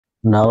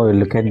Now we'll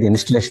look at the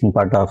installation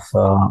part of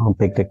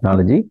Pig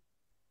technology.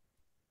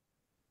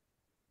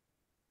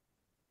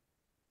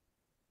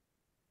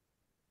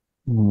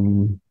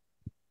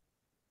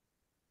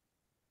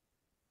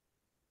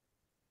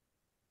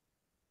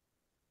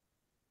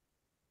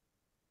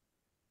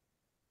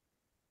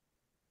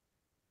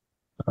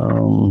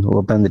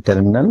 Open the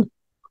terminal.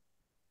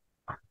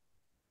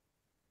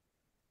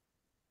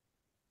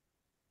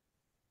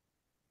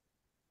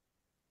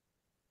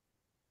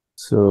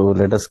 So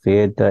let us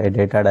create a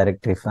data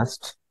directory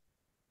first.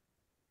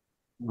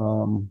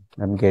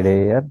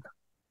 MKDIR.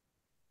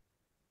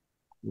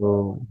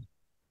 So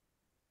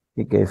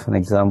we gave some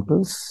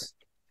examples.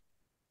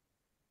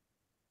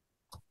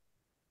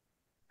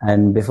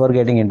 And before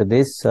getting into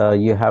this,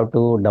 you have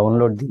to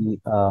download the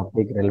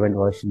Pig relevant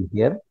version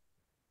here.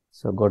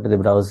 So go to the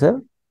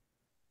browser.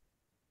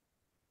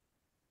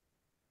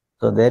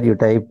 So there you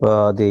type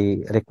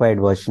the required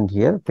version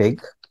here,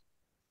 Pig.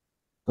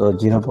 So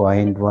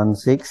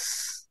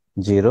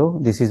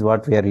 0.160. This is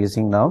what we are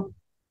using now.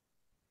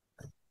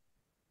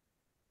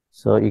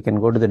 So you can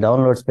go to the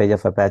downloads page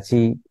of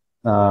Apache,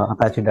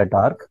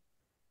 apache.org.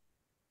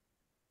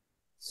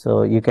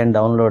 So you can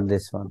download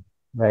this one,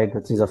 right,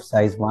 which is of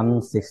size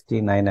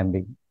 169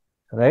 MB,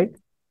 right?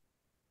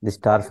 The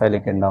star file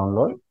you can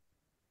download.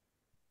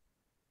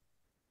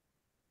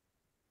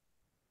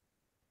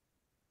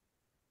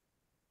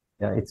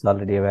 Yeah, it's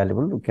already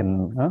available. You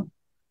can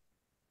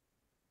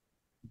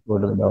go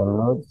to the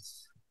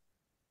downloads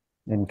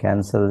and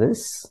cancel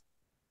this.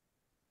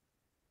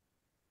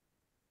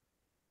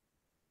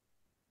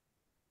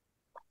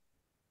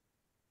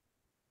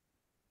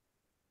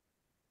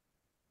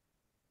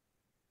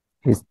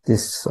 Is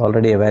this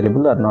already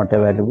available or not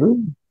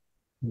available?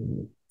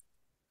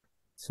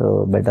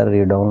 So better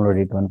you download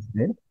it once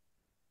there.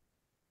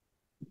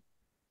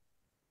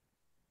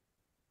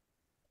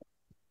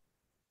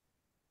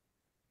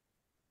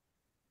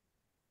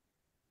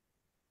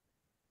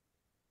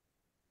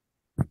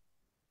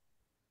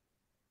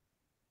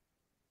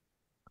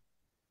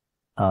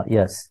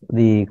 Yes,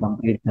 the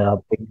complete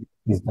page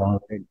is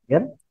downloaded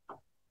here.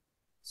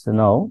 So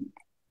now,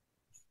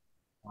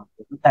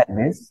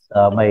 this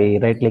by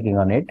right clicking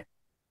on it,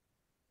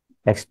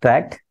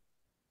 extract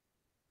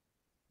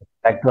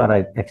or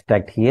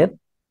extract here.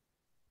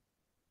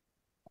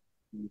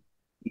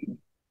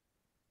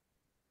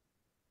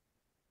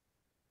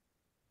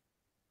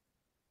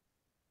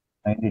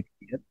 Find it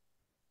here.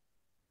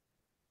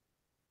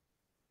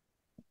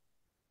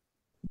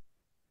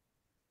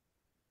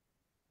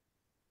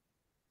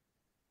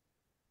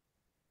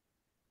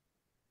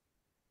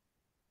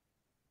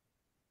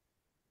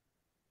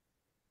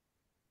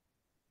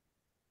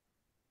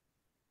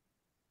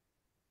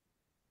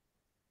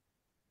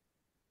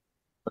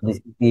 So this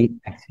is the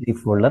actually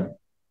folder.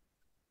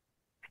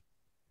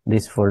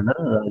 This folder.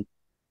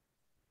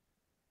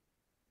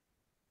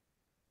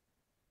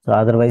 So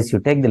otherwise, you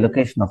take the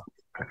location of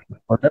the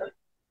folder.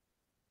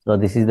 So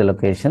this is the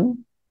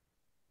location.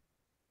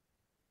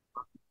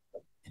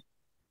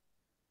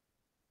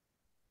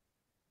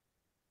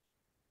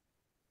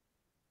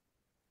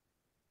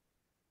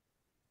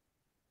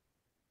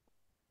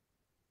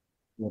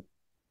 You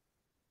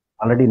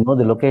already know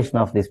the location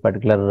of this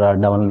particular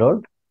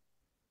download.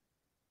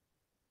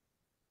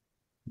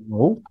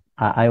 Move.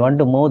 I want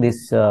to move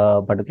this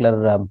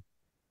particular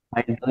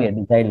file to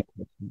any child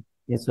location.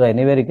 Yes, so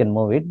anywhere you can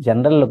move it.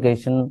 General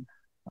location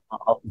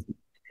of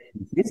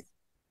this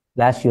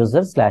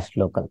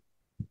 /user/local.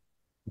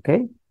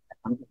 Okay.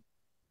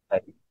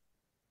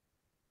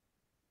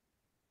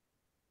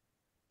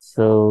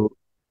 So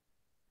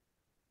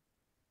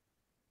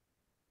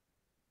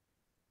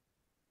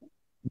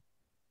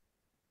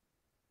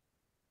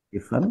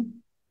different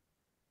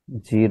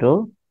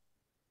 0.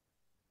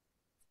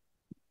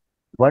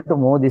 Want to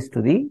move this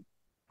to the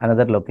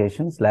another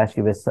location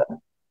 /user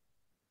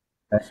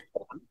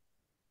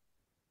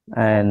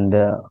and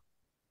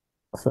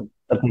so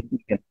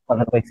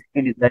otherwise if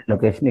it is that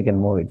location you can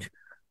move it.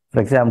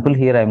 For example,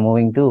 here I'm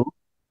moving to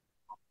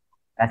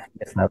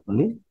 /user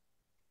only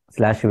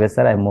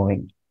 /user I'm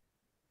moving.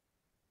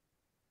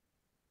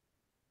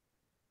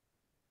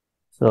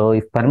 So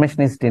if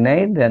permission is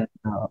denied, then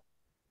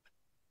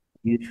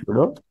use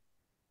sudo.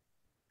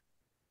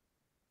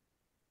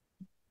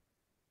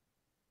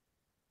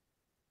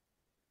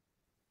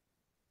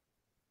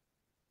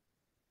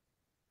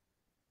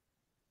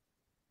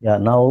 Yeah,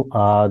 now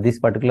this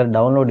particular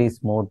download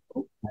is moved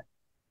to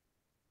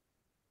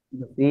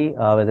see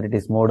whether it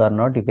is moved or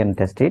not. You can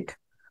test it.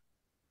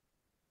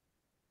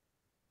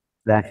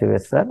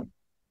 /user.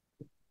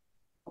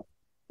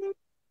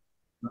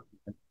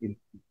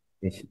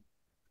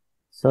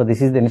 So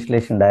this is the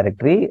installation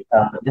directory.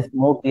 Just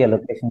move the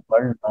location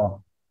called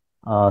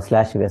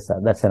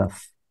 /user. That's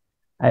enough.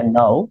 And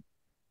now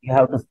you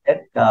have to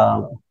set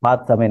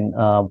path. I mean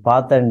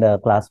path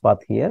and class path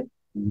here.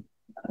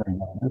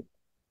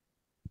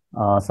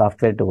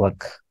 Software to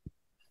work.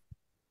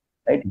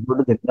 Right. Go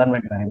to the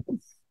environment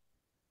variables.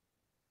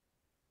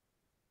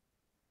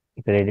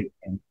 ఇక్కడ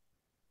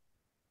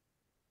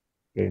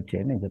edit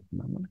చేయండి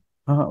చెప్తున్నాను.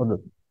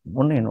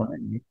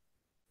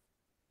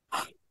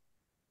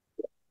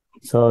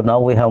 So now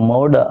we have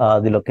moved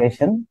the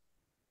location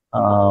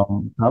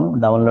from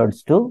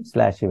downloads to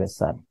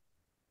 /usr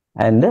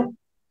and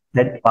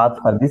set path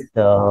for this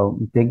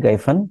big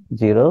hyphen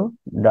 0,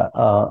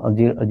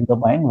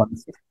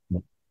 0.16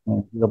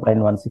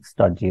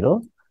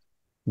 0.16.0.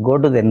 Go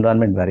to the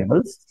environment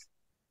variables,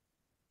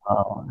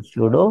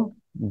 sudo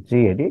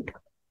gedit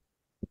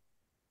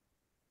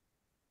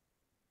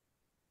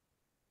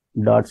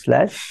dot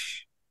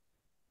slash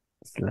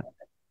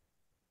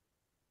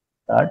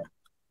dot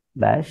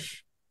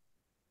dash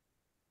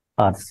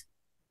rc.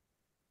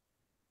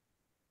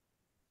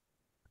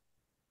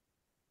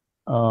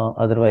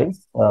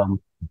 Otherwise,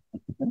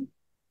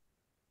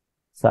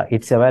 so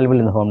it's available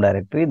in the home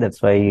directory.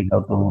 That's why you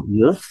have to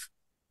use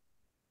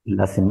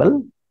the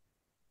symbol.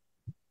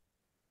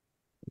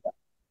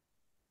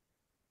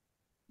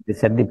 They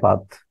set the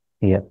path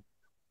here.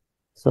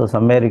 So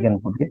somewhere you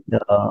can put it.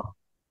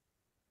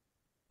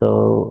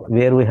 So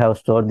where we have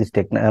stored this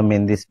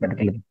this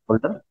particular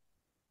folder,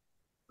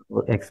 so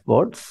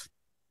exports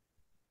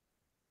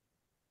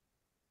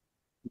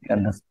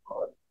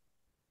underscore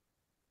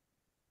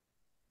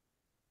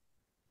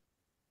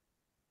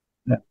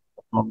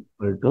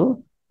equal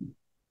to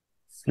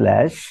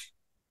slash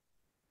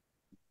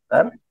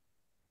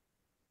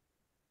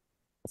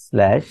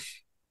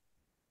slash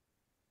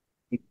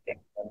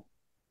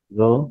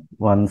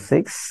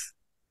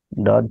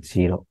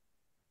 0.16.0.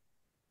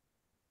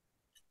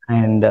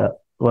 And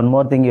one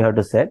more thing you have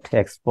to set,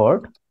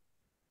 export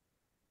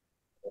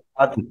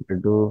path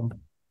equal to,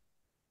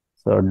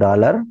 so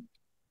dollar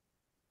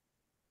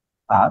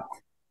path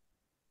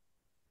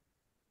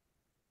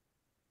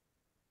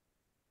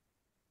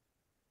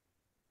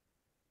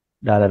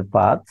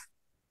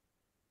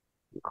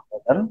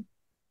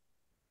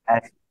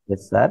as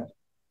yes sir,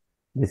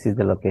 this is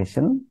the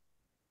location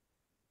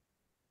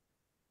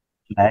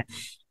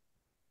slash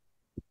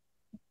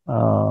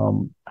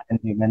and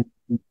we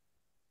mentioned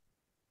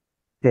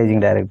staging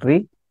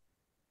directory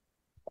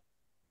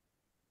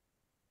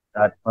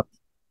dot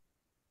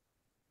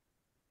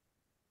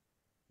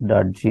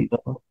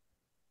 0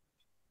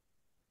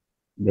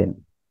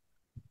 then.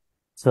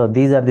 So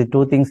these are the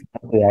two things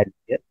we add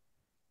here.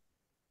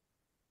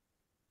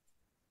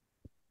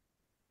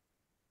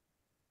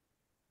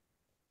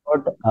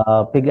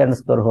 Pig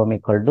underscore home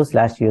equal to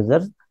slash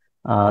users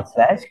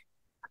slash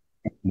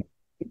you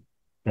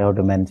have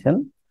to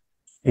mention.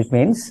 It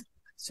means,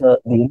 so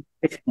the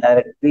information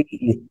directory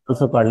is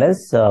also called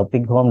as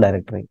pig home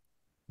directory,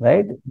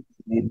 right?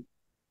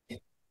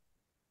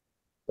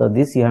 So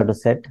this you have to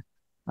set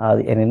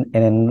an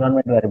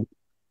environment variable.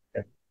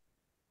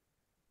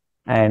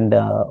 And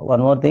one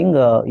more thing,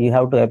 you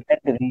have to append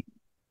the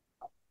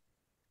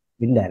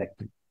bin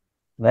directory,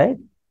 right?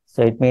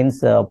 So it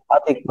means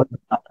path equal to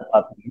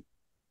path.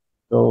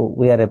 So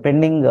we are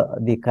appending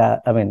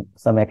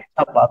some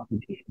extra path to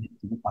the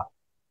path.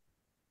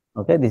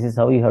 Okay, this is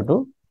how you have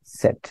to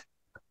set.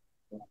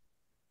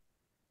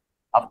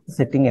 After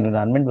setting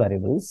environment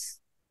variables,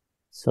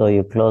 so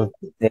you close.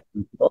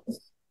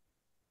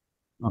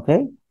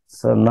 Okay,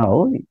 so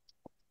now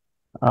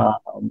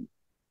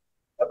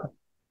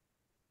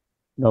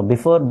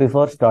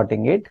before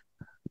starting it,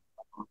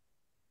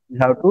 you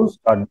have to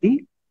start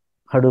the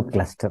Hadoop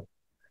cluster.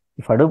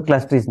 If Hadoop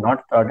cluster is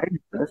not started,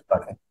 it will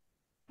start it.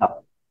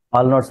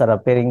 All nodes are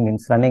appearing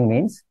means running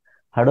means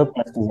Hadoop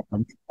cluster is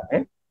not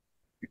started.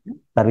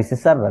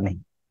 Services are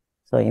running.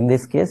 So in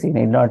this case, you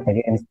need not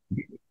again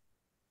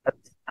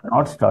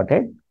not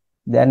started.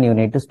 Then you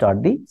need to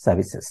start the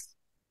services.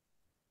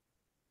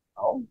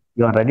 Now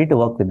you are ready to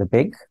work with the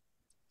pig.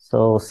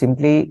 So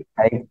simply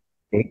type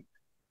pig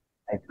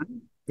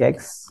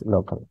x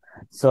local.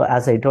 So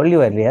as I told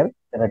you earlier,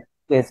 there are two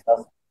ways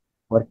of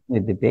working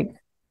with the pig.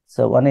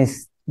 So one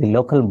is the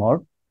local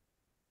mode,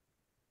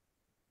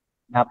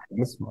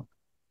 this mode.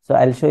 So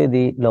I'll show you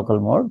the local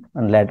mode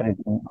and later it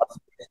will also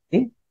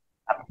the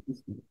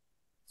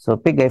so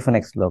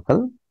pig-x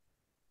local.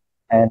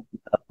 And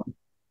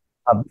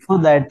before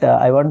that,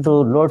 I want to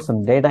load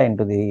some data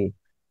into the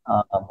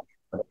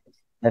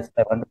let's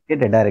I want to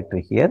create a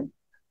directory here.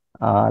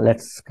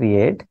 Let's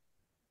create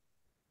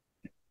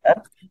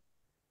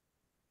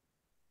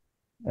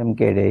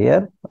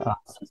mkdir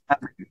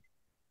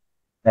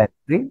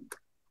directory.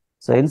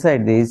 So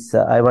inside this,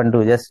 I want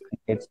to just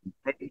create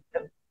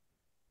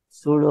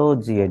sudo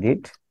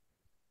gedit.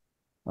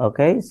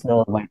 Okay,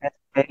 so my test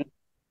file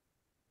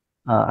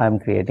I'm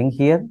creating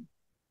here.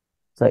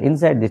 So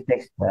inside this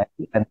text file,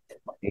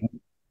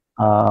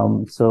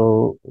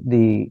 so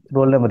the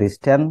roll number is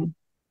 10.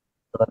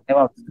 So the name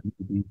of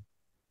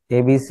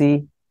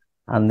ABC,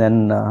 and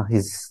then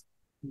his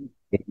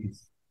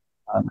is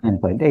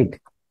 9.8.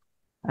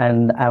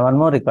 And I have one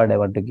more record I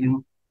want to give.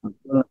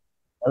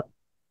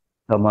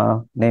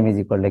 Comma name is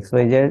equal to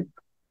XYZ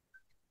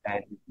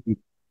and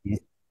is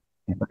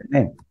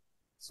name.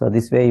 So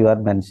this way you are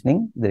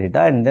mentioning the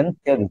data and then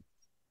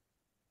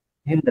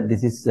here that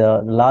this is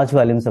large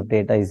volumes of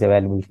data is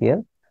available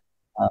here.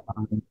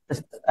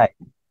 Just type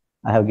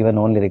I have given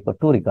only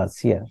two records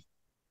here.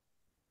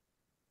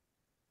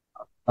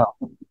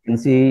 You can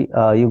see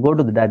you go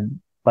to that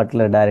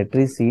particular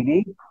directory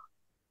cd.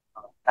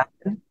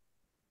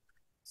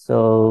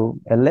 So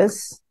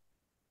ls.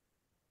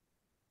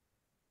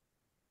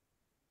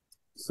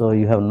 So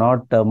you have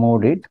not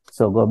moved it.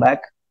 So go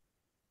back.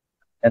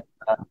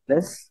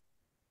 Ls.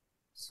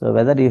 So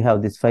whether you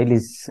have this file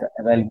is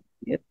available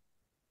here.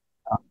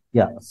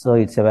 Yeah. So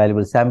it's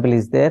available. Sample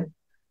is there.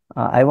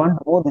 I want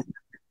to move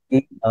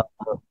this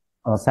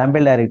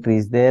sample directory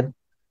is there,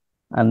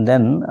 and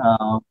then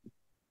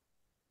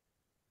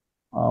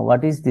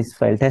what is this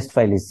file? Test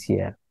file is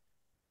here.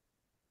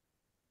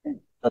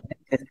 So this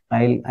test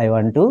file I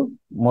want to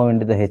move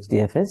into the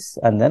HDFS,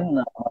 and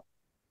then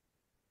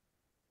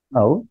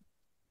now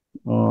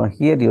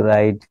here you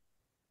write.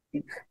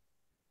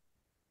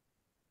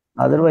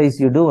 Otherwise,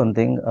 you do one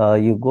thing.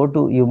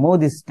 You move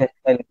this test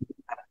file.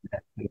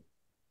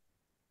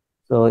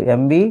 So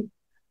MB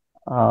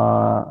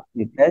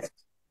the test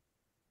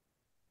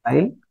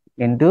file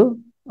into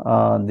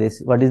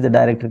this. What is the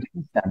directory?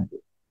 Sample.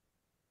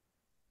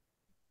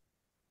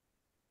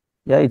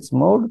 Yeah, it's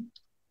moved.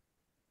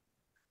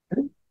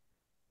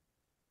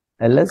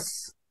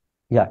 ls.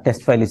 Yeah,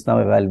 test file is now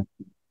available.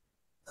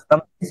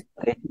 From this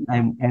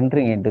I'm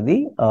entering into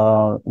the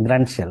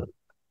grunt shell.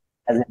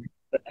 As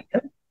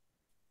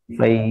if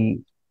I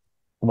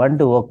want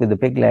to work with the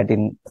pig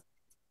Latin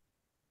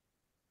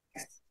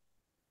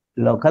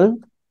local,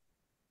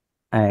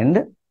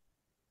 and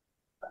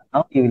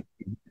now you will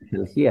see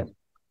shell here.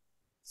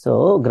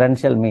 So grunt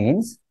shell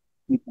means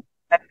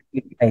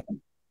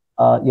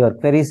your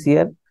queries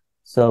here.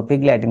 So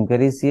pig Latin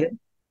queries here.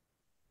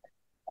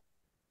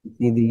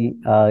 See the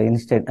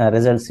instant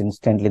results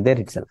instantly there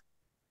itself.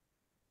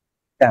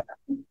 Yeah.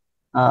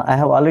 I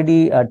have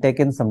already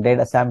taken some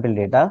data, sample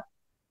data,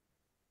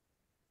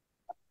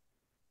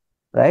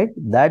 right?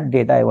 That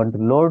data I want to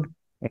load.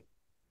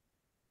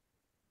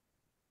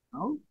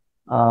 Now,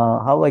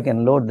 how I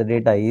can load the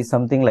data is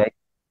something like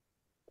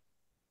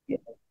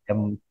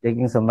I'm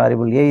taking some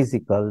variable a is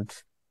equal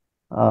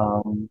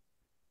to,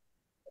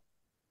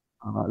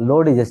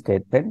 load is a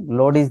statement.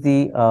 Load is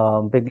the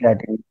big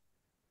Latin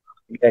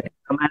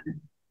command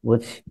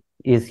which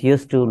is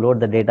used to load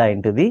the data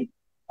into the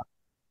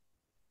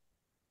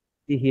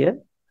here.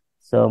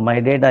 So my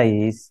data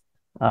is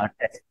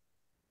test.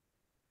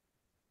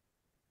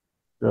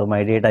 So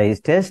my data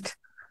is test,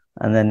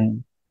 and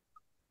then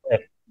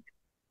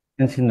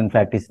extension in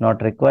fact is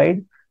not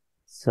required.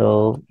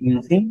 So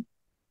using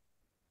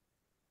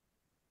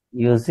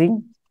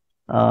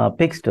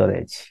pig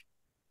storage,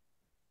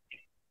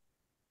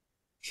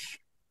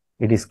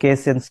 it is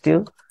case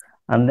sensitive,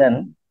 and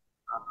then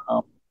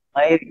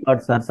my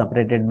records are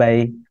separated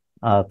by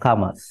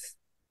commas.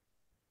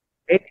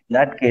 In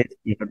that case,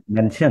 you could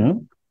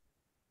mention.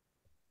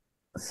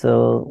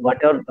 So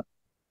whatever the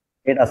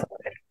data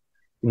separator,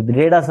 if the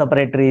data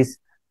separator is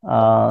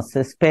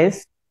say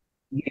space,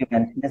 you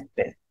mention a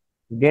space.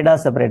 If data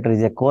separator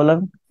is a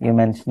colon, you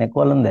mention a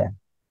colon there.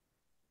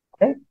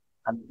 Okay,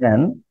 and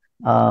then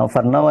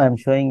for now I am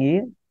showing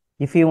you.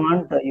 If you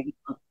want, you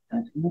can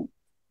mention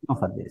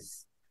for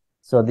this.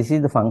 So this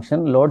is the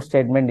function. Load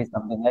statement is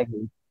something like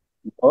this.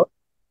 Load,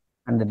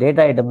 and the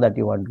data item that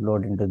you want to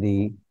load into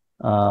the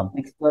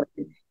big storage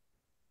is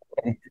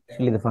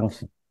actually the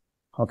function.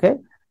 Okay,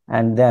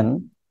 and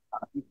then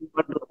if you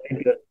want to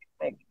write your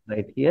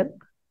right here,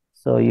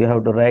 so you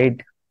have to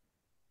write.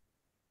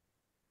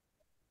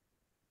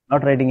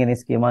 Not writing any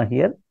schema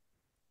here,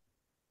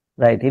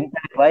 right? In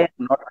fact, why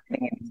I'm not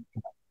writing any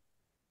schema?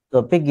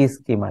 So pig is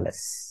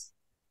schemaless.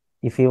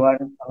 If you want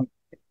to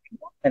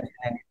mention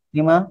any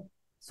schema,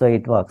 so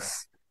it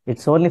works.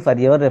 It's only for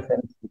your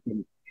reference.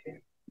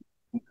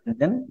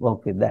 Then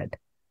work with that.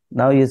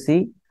 Now you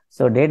see,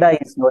 so data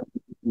is not.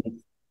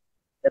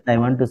 Then I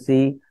want to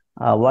see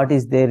what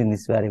is there in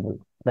this variable,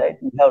 right?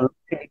 We have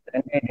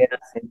different data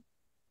set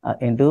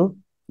into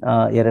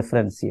a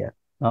reference here.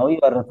 Now you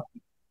are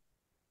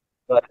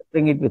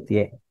referring it with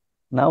A.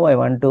 Now I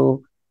want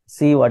to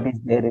see what is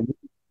there in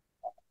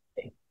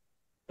A,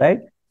 right?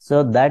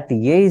 So that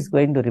A is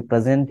going to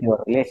represent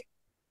your relation.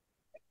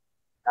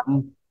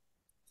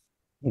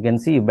 You can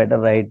see you better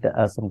write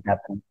some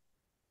capital.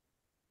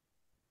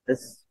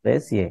 This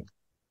space A.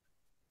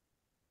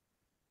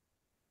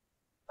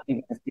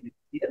 You can see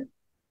here,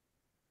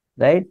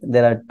 right?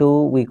 There are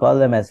two, we call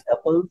them as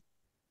tuples.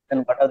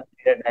 And what are the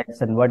data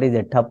types, and what is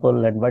a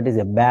tuple, and what is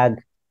a bag?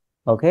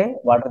 Okay,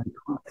 what are the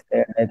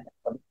data types?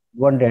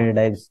 One data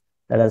types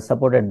that are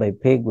supported by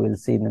pig, we will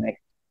see in the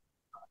next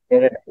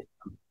data types.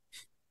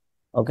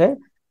 Okay,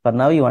 for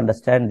now you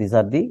understand these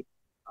are the.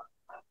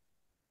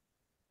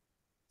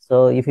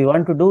 So if you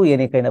want to do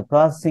any kind of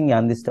processing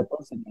on this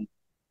tuples,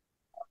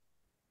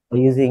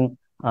 using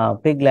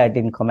pig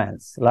Latin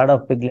commands, a lot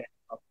of pig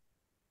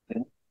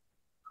Latin,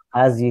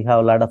 as you have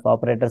a lot of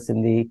operators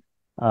in the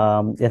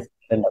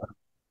SQL,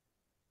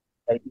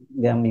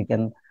 them you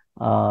can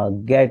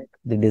get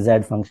the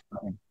desired function.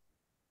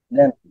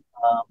 Then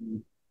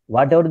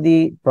whatever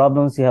the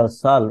problems you have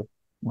solved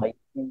by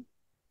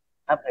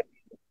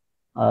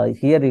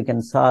here you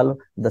can solve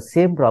the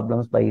same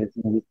problems by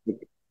using this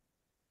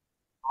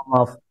form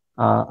of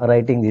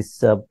writing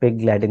these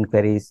pig Latin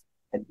queries.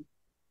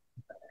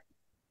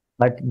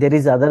 But there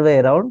is other way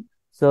around.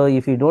 So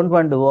if you don't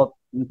want to work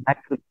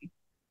factually,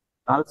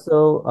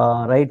 also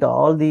write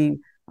all the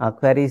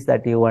queries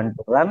that you want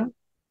to run,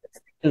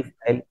 single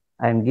file,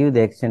 and give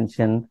the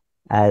extension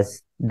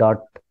as dot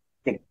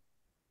tick.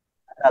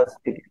 Also,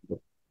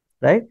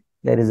 right?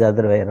 There is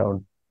other way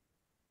around.